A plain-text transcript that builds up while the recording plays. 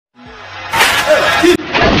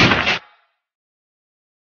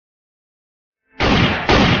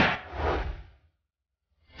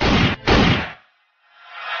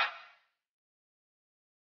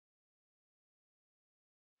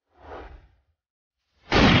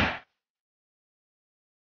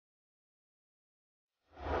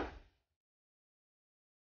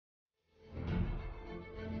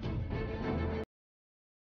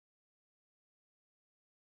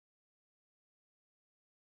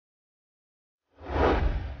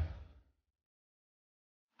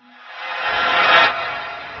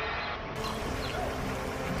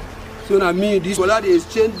So na me, this Bola dey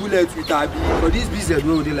exchange bullets with Abi. But this business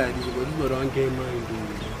wey dey like this, but this one don get mind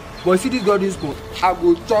o. But see this girl this one, I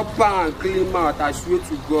go chop her and clean mouth, I swear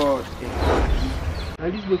to God.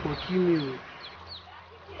 And this way for kill me o.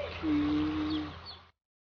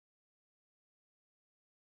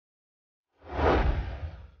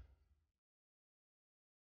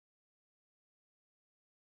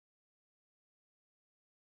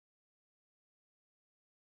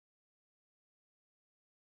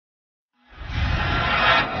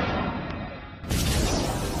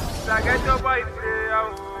 I get your boy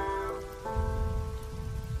prayer.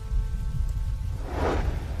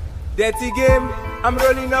 Dirty game, I'm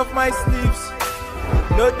rolling off my sleeves.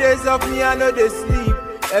 No days off me, I know they sleep.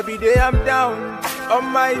 Every day I'm down on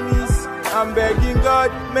my knees. I'm begging God,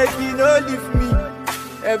 make He no leave me.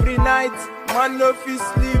 Every night, man no fit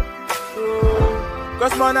sleep. Oh,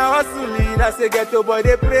 cause man I hustling, I say get your boy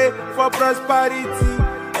they pray for prosperity.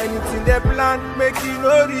 Anything they plan, make He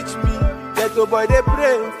no reach me. Get your boy they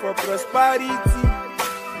pray for prosperity.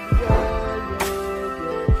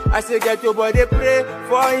 I say get your boy they pray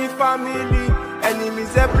for his family.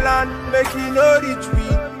 Enemies they plan, make He no reach me.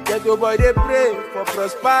 Get your boy they pray for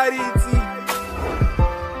prosperity.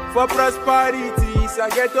 For prosperity, so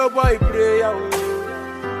get your boy pray.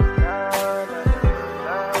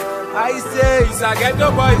 I say, so get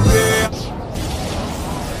your boy pray.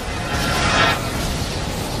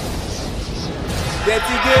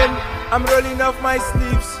 Dirty game, I'm rolling off my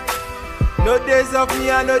sleeves. No days off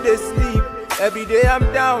me, I know they sleep. Every day I'm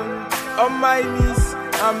down on my knees.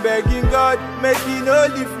 I'm begging God, make He no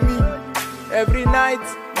leave me. Every night,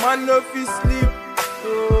 man no fit sleep.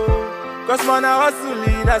 Oh, cause man I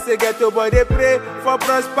hustling, I say get your boy they pray for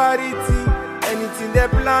prosperity. Anything they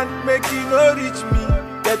plan, make He no reach me.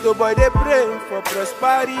 Get your boy they pray for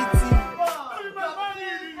prosperity.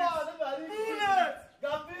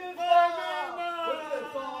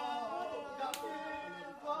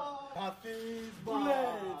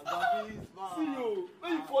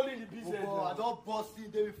 I don't bust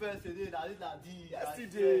in the first day. That is like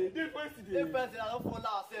yesterday. The first day I don't fall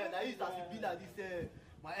out. That is as it be like this.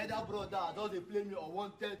 My elder brother don't they play me on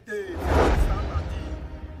 110 days.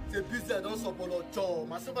 The business don't support a job.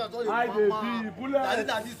 My sister don't that is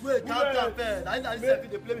like this way. Can't happen. That is like this.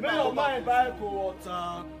 They play me. Make your mind buy cold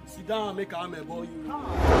water. Sit down and make a man boy you.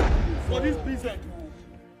 For this business.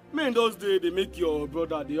 Man, those days they make your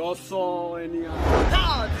brother the also anyhow. The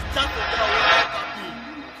chance of that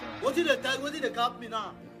what did they tell? What did they cap me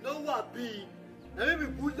now? No what be? Let me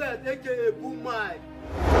be bullet, aka boom mic.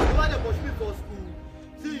 Why they push me for school?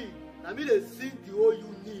 See, I mean they sing the whole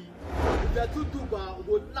you need. If they're too ba, we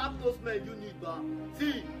go lap those men you need ba.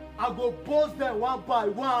 See, I go boss them one by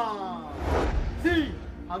one. See,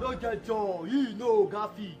 I don't get joy. You know,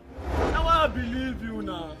 Gaffy. Now I believe you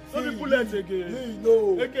now. So the bullet again. You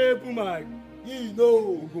know. AKA Puma. You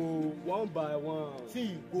know. We go one by one.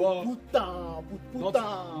 See, go put down, put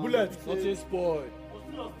down. Bullet, nothing spoil.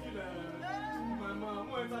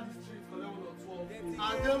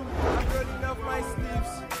 I'm rolling off my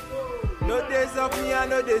sleeves. No days off me, I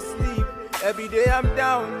know they sleep. Every day I'm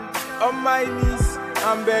down on my knees.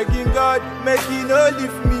 I'm begging God, make He no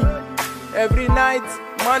leave me. Every night,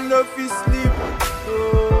 man no fit sleep.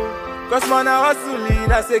 Oh, cause man I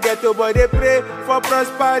hustling, I say get your boy they pray for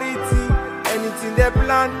prosperity. Anything they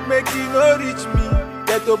plan, make He no reach me.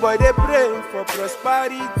 Get your boy they pray for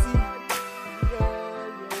prosperity.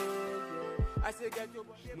 I say get your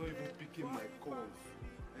boy they not even picking my calls.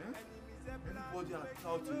 Everybody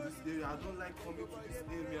are out in this area. I don't like coming to this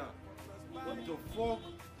area. What the fuck?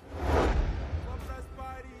 for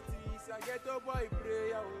prosperity, so get your boy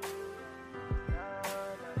prayer.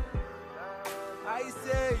 I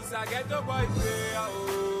say, so get your boy prayer.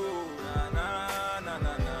 Oh, na na na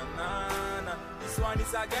na na na na. This one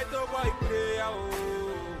is a ghetto boy prayer. Oh,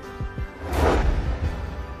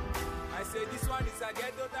 I say this one is a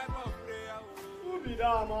ghetto type of prayer. Oh. Who be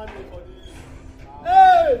that man for this?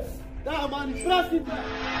 Hey! That man is president.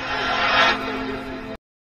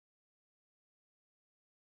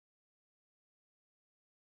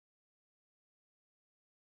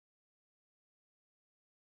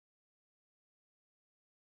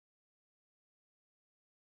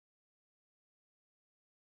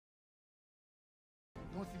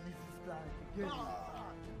 Don't see me this guy again.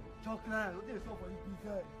 Chocolate, what is up for this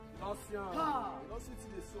business? Don't sit in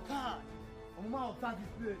the sun. Car! I'm out of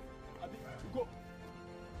this place. Go.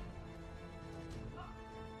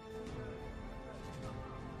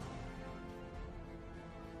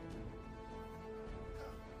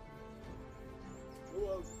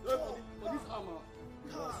 For this armor,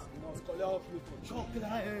 we must call out for Chocolate.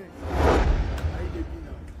 how you dey be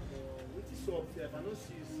now? up, sef. I don't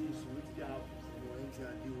see you since. Wetin dey happen? Wetin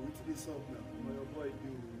I do? Wetin dey sup now? Your boy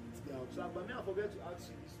do. Wetin dey happen? So, but me I forget to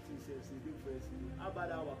ask you this thing, sef. Say dey first. How about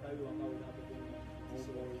that waka with that person?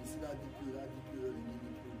 So, you see that DPO dey give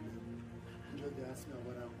me problem. You just dey ask me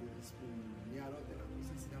about that go explain. Me I don't tell you.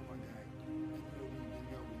 See that one guy. No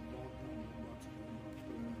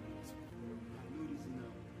reason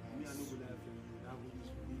now. Me I no go lie for you. That go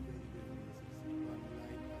is really very necessary.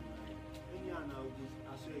 Anyhow now,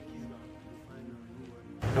 I swear kiss man.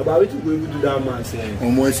 About wetin go even do that man sef?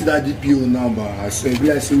 Omo, you see that DPO now, but I swear,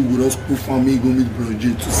 be like say we go just put family go meet Bro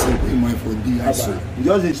J to say pay money for D. I swear. You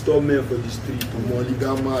just dey stop men for the street. Omo, the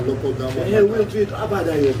gamma, lock up gamma. Hey, wait, how about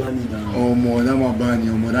that your banning now? Omo, that my banning.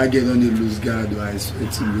 Omo, that girl don dey lose guard. I swear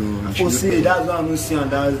to God. For say that's why I no see am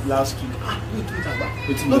that last week. Wait,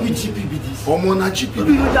 about. No be GP be this. Omo, na GP. No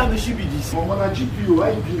be no jam she be this. Omo, na GP.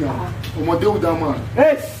 Why you be now? Omo, deal with that man.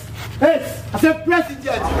 Hey, I said president.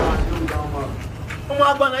 Deal with that man. Oh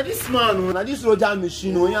my God, now this man, now this Roger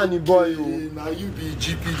machine, oh, yeah, boy, oh. Now you be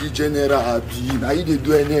GP the general, abi. Now you dey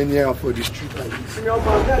do anyhow for the street like this. Senior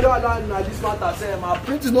man, tell you that now this matter say my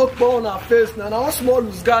print is not born on her face now. Now one small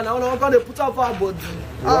loose guy, now I'm gonna put her for her body.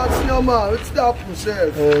 Senior man, what's that happen,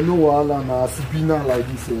 sef? No wahala na sibina like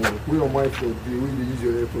this. Put your mind for the way they use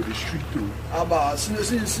your head for the street too. Aba,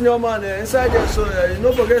 senior man, inside there, so you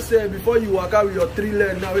don't forget say before you walk out with your 3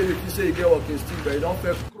 legs, now when you say you get walking stick, but you don't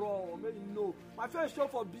feel crawl, make you know. My face show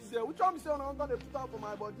for business. Which one me say I'm gonna put out for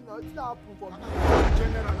my body now? It's not happen for me.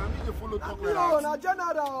 General, I need to follow talk like No, that. na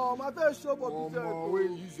general. My face show for business. Wey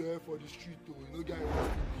you use your head for the street too. You no get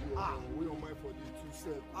wey your mind for the two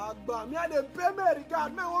self. Agba, me I dey pay me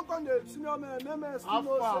regard. Me won't come the senior man. Me How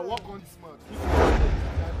far? Work on this man.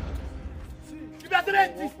 You better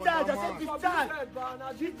let this charge. I said discharge.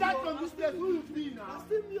 Discharge from this place. Who you be now?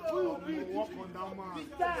 Who you be? Work on that man.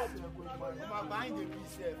 Discharge. Behind the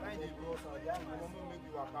beast, behind the boss. I'm gonna make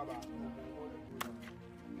you a cover.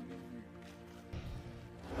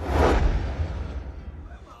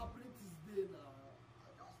 My apprentice dey now.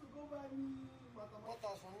 I just to go buy me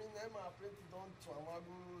mathematics for me. Now my apprentice don't to go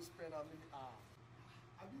spend a million.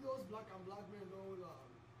 I be those black men don't hold.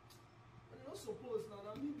 You don't suppose now.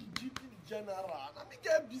 I mean the GP general. I mean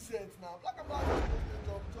get business now. Black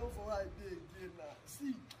jump for where I dey again now.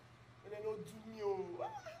 See, when they don't do me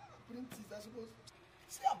apprentice. I suppose.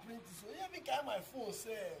 See apprentice. So you even carry my phone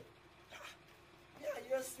say. Yeah,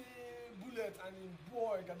 you see Bullet and him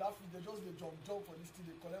boy Gaddafi, they just they jump for this thing,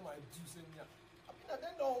 they collect my juice in here. I mean, they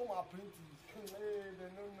don't know my apprentice. Hey,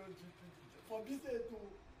 they don't know GP. For business too,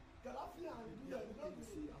 Gaddafi and Bullet, they don't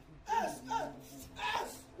see. S!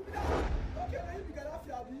 Okay, now you be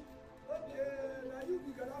Gaddafi, Abi. Okay, now you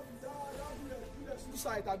be Gaddafi, that Bullet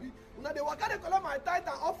suicide, Abi. Now they work out, they collect my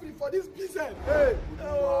title and offering for this business. Hey!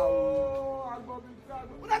 Oh, I'm going to be proud.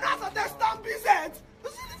 Now that's a test business.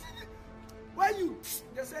 When you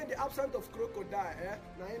they say in the absence of crocodile,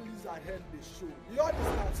 now in lizard head they show. You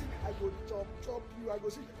understand? See, I go chop you, I go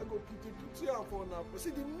put you on for now. But see,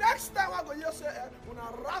 the next time I go here say, when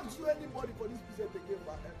I rap to anybody for this business again,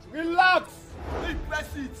 but Relax.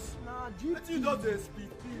 Press it. nah, Let you know the speed.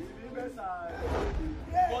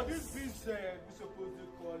 For this business, we supposed to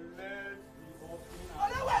collect the offering.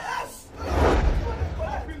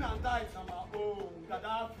 Offering and that is our own.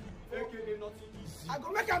 Gaddafi, aka nothing easy. I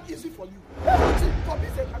go make it easy for you. See, for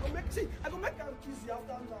business, I go make it easy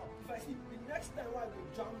after now. If I see the next time I go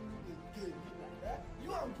jam you again,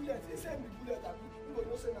 you and Bullet, they send me Bullet, and you go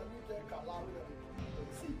no say na me get Kalari.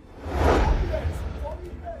 See, Bullet, for me,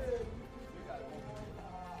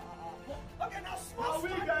 okay, now small. We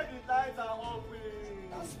get the light and offering.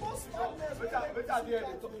 Small smartness.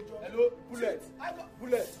 Hello, Bullet.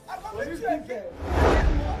 Bullet. I go make you again.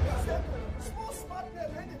 Small smartness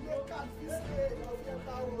when they make card fiscal.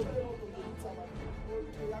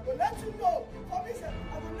 I go let you know. For me, I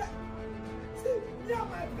go let. See, me and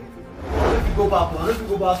my friends. If you go back, man. If you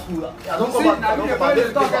go back school, I don't go back. I don't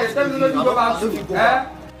go back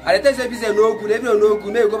school. I tell you say no good, everyone no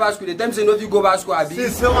good. May you go back school. They tell me say no if you go back school. Abi.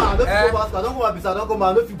 See, man, I don't go back school. I don't come back. I don't come back.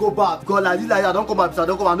 I don't go back. Because like this, like I don't come back. I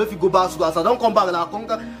don't come back. I don't go back school. As I don't come back,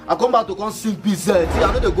 I come back to come sing peace. See, I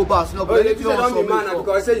don't go back. No, but if you don't be man,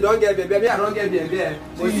 because say you don't get baby, I don't get baby.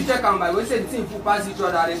 So you check am by. We say the thing full pass each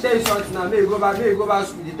other. They tell you something now. May you go back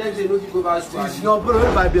school. They tell you say no if you go back school. See, no,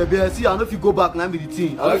 bro, by baby. See, I know if you go back, now be the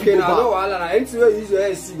thing. Okay, now no wahala. Now anything you use your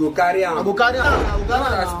head, see go carry am. I go carry am. I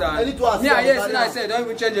understand. Me I hear say I said don't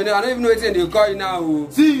even check legend. I don't even know what they call you now.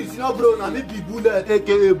 See, you know, bro, I need the bullet,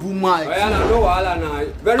 aka Boom Mike. Oh, yeah, no wahala now.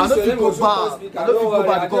 Very I soon, don't go back. I don't go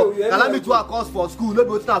back because allow me to a course for school. No,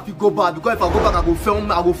 but I fit go back because if I go back, I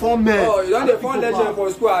go film men. Oh, you don't dey phone legend for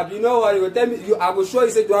school. You know what? You go tell me. I go show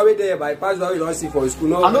you say you already there by pass. You don't see for school.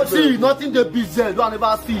 No. I don't see nothing. The business. You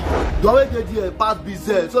never see. You already there pass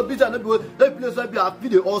business. So business no be the place where be I feel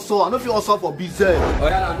the also. I don't feel also for business. Oh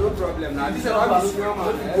yeah, no problem. Now this is what I'm saying, man.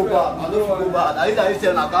 I don't go back. I say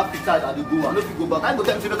I got pictures at the go. I don't go back. I go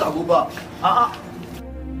tell you make I go back.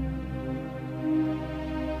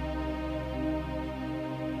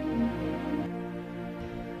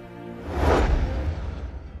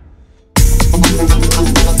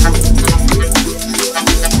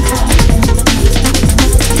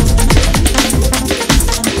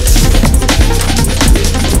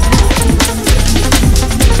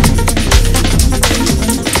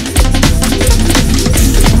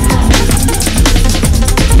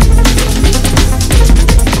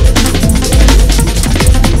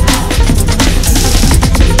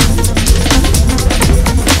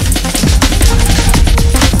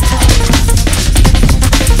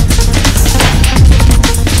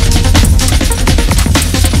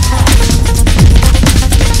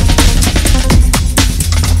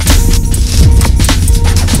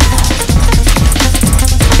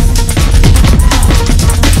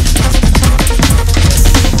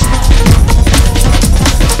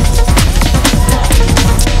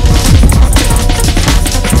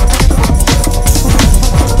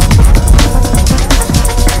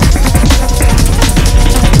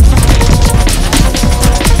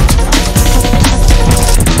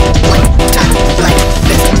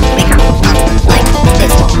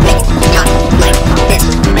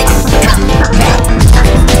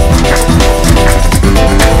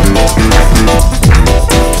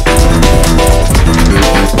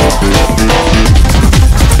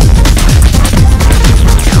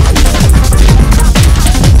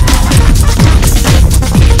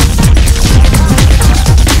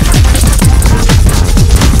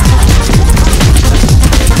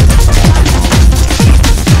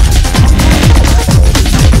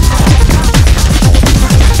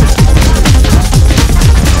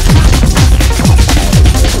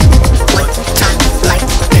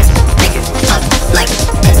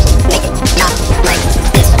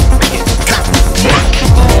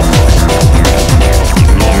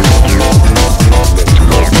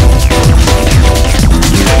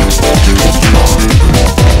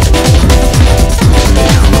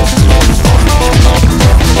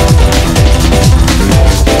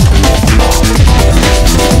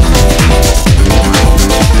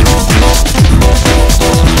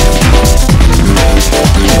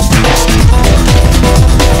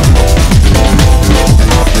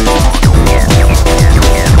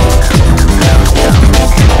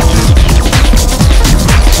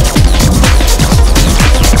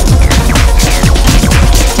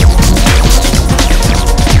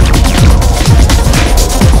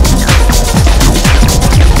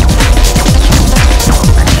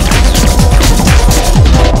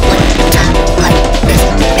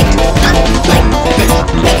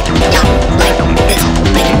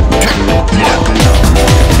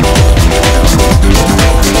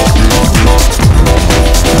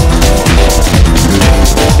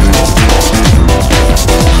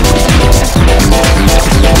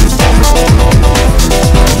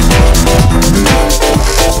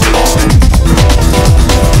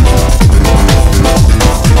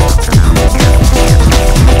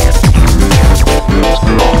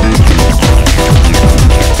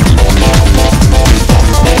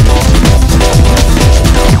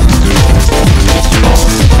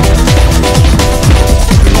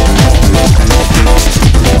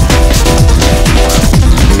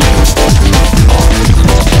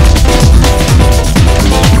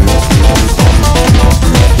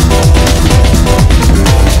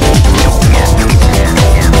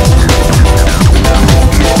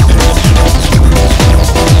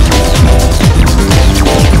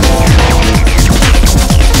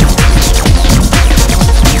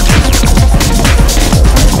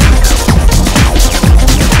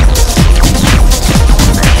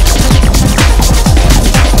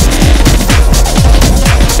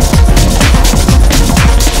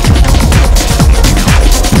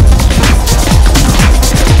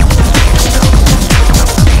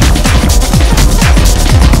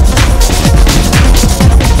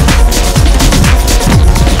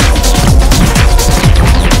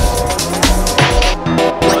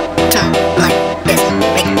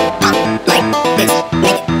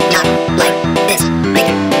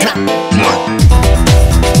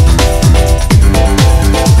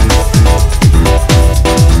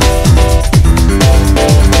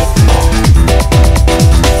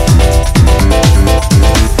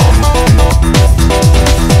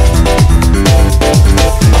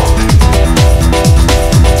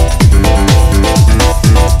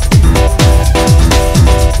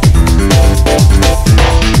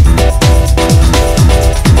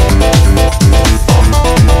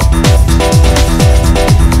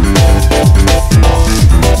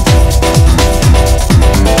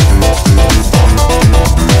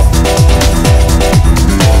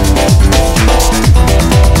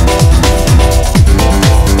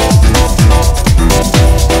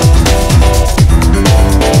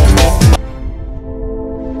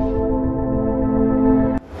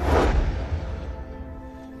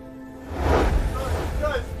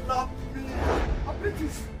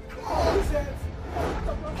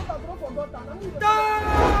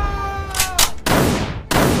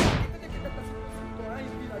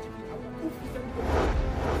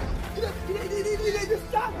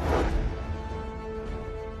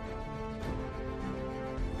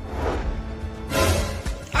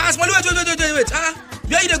 pass money. Wait.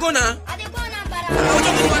 Where you dey go now? I dey go Anambra. What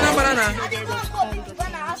you go Anambra now? I dey go pick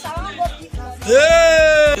one house. I wan go pick money.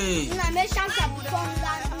 Hey! Una make sure to come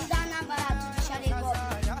down Anambra to Shade go.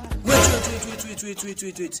 Wait.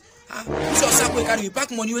 Who's your sack wey carry you?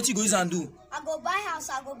 Pack money, what you go use and do? I go buy house,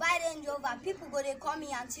 I go buy Range Rover. People go dey call me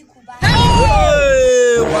Auntie Kuba.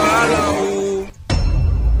 Hey! Wahala o.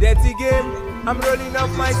 Dirty game, I'm rolling up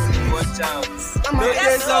my sleeves. Watch out. No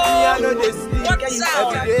days of me, I know they sleep. Watch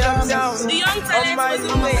out. Every day I'm down. The young On talent my was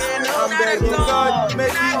knees, away. I'm begging God,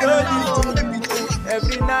 make me know this.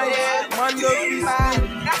 Every night, man no peace.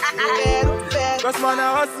 Cause man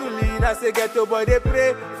I hustling, I say ghetto boy they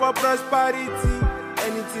pray for prosperity.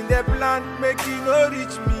 Anything they plan, make it no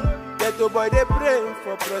reach me. Ghetto boy they pray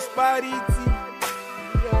for prosperity.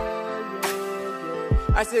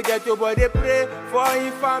 I say ghetto boy they pray for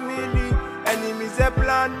his family. Enemies they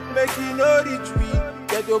plan, make it no reach me.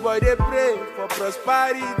 Ghetto boy they pray for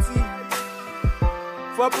prosperity.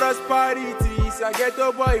 For prosperity, it's a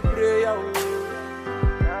ghetto boy prayer.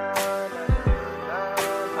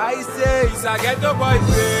 I say it's a ghetto boy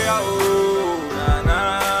prayer. Oh, na.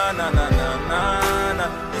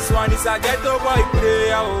 This one is a ghetto boy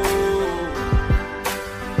prayer. Oh.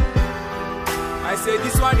 I say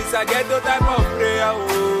this one is a ghetto type of prayer.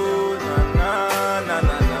 Oh, na.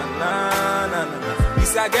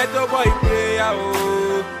 It's a ghetto boy prayer.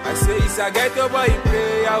 Oh, I say it's a ghetto boy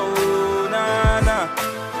prayer. Oh, na.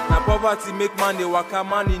 Na poverty make man dey waka,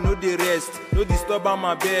 man he no dey rest. No disturb am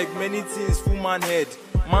abeg, many things full man head.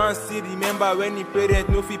 Man still remember when he parent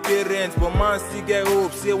no fit pay rent, but man still get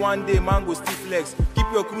hope. Say one day man go still flex.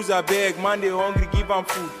 Keep your cruise abeg, man dey hungry, give am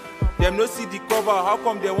food. Them no see the cover, how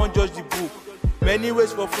come they won't judge the book? Many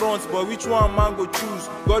ways for front, but which one man go choose?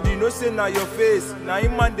 God, you know say na your face, na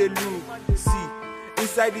him man dey look. See,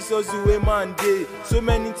 inside this hustle wey man dey, so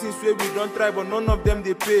many things wey we don try, but none of them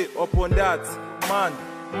dey pay. Upon that,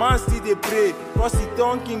 man still dey pray. Cause he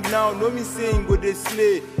turn king now, no me saying go dey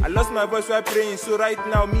slay. I lost my voice while praying, so right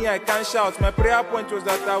now me I can't shout. My prayer point was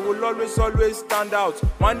that I will always stand out.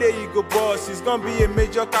 One day he go boss, it's gonna be a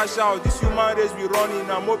major cash out. This human race we running,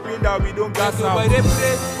 I'm hoping that we don't gas out. But they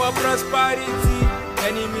pray for prosperity.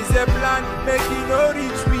 Enemies they plan, make it no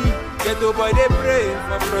reach me. Ghetto boy they pray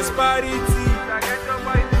for prosperity.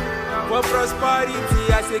 For prosperity,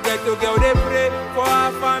 I say ghetto girl they pray for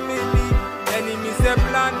our family. Enemies they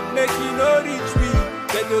plan, make it no reach me.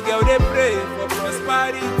 Ghetto girl they pray for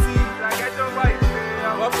prosperity.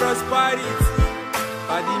 For prosperity.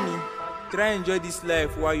 Pardon me, try enjoy this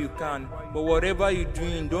life while you can. But whatever you're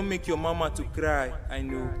doing, don't make your mama to cry. I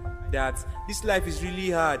know that this life is really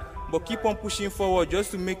hard, but keep on pushing forward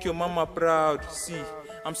just to make your mama proud. See,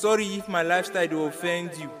 I'm sorry if my lifestyle will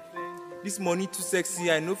offend you. This money too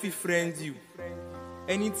sexy, I know if it friends you.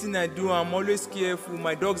 Anything I do, I'm always careful.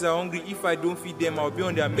 My dogs are hungry. If I don't feed them, I'll be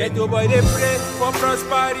on their menu. Ghetto boy, they pray for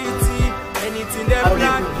prosperity. Anything they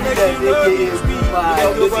plan, make it no reach me.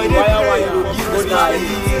 Ghetto boy, they pray for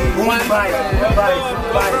prosperity.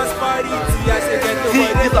 I say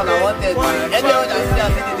ghetto boy, they pray for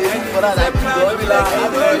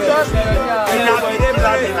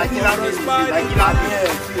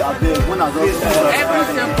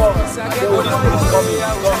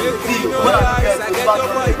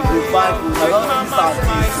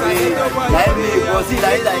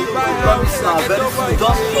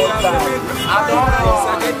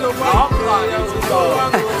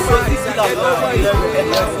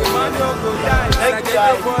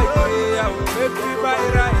everybody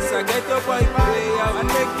rise, I get up, I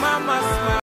make mama smile.